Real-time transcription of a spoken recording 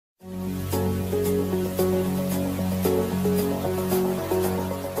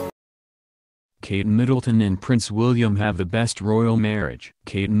Kate Middleton and Prince William have the best royal marriage.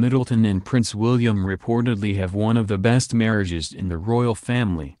 Kate Middleton and Prince William reportedly have one of the best marriages in the royal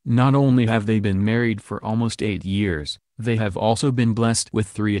family. Not only have they been married for almost 8 years, they have also been blessed with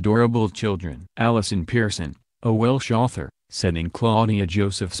 3 adorable children. Alison Pearson, a Welsh author, said in Claudia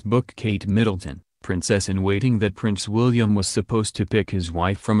Joseph's book Kate Middleton, Princess-in-Waiting, that Prince William was supposed to pick his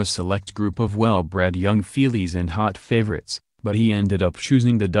wife from a select group of well-bred young feelies and hot favorites, but he ended up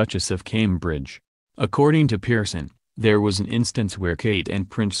choosing the Duchess of Cambridge. According to Pearson, there was an instance where Kate and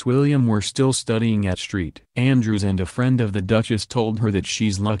Prince William were still studying at St. Andrews and a friend of the Duchess told her that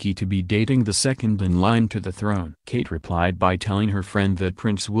she's lucky to be dating the second in line to the throne. Kate replied by telling her friend that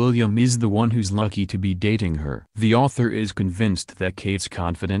Prince William is the one who's lucky to be dating her. The author is convinced that Kate's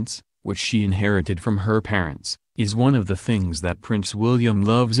confidence, which she inherited from her parents, is one of the things that Prince William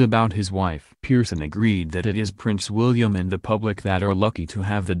loves about his wife. Pearson agreed that it is Prince William and the public that are lucky to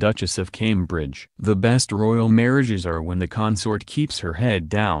have the Duchess of Cambridge. The best royal marriages are when the consort keeps her head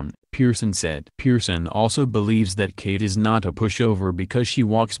down, Pearson said. Pearson also believes that Kate is not a pushover because she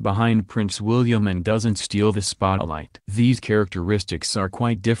walks behind Prince William and doesn't steal the spotlight. These characteristics are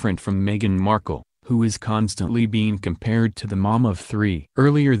quite different from Meghan Markle, who is constantly being compared to the mom of 3.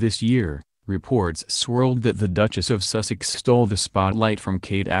 Earlier this year, reports swirled that the Duchess of Sussex stole the spotlight from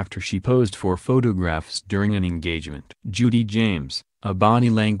Kate after she posed for photographs during an engagement. Judy James, a body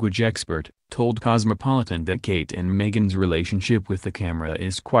language expert, told Cosmopolitan that Kate and Meghan's relationship with the camera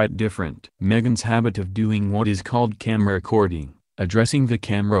is quite different. Meghan's habit of doing what is called camera courting, addressing the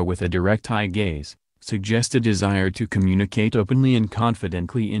camera with a direct eye gaze, suggests a desire to communicate openly and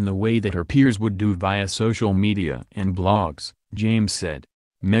confidently in the way that her peers would do via social media and blogs, James said.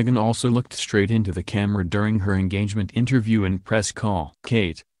 Meghan also looked straight into the camera during her engagement interview and press call.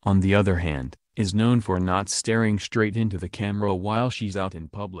 Kate, on the other hand, is known for not staring straight into the camera while she's out in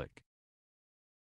public.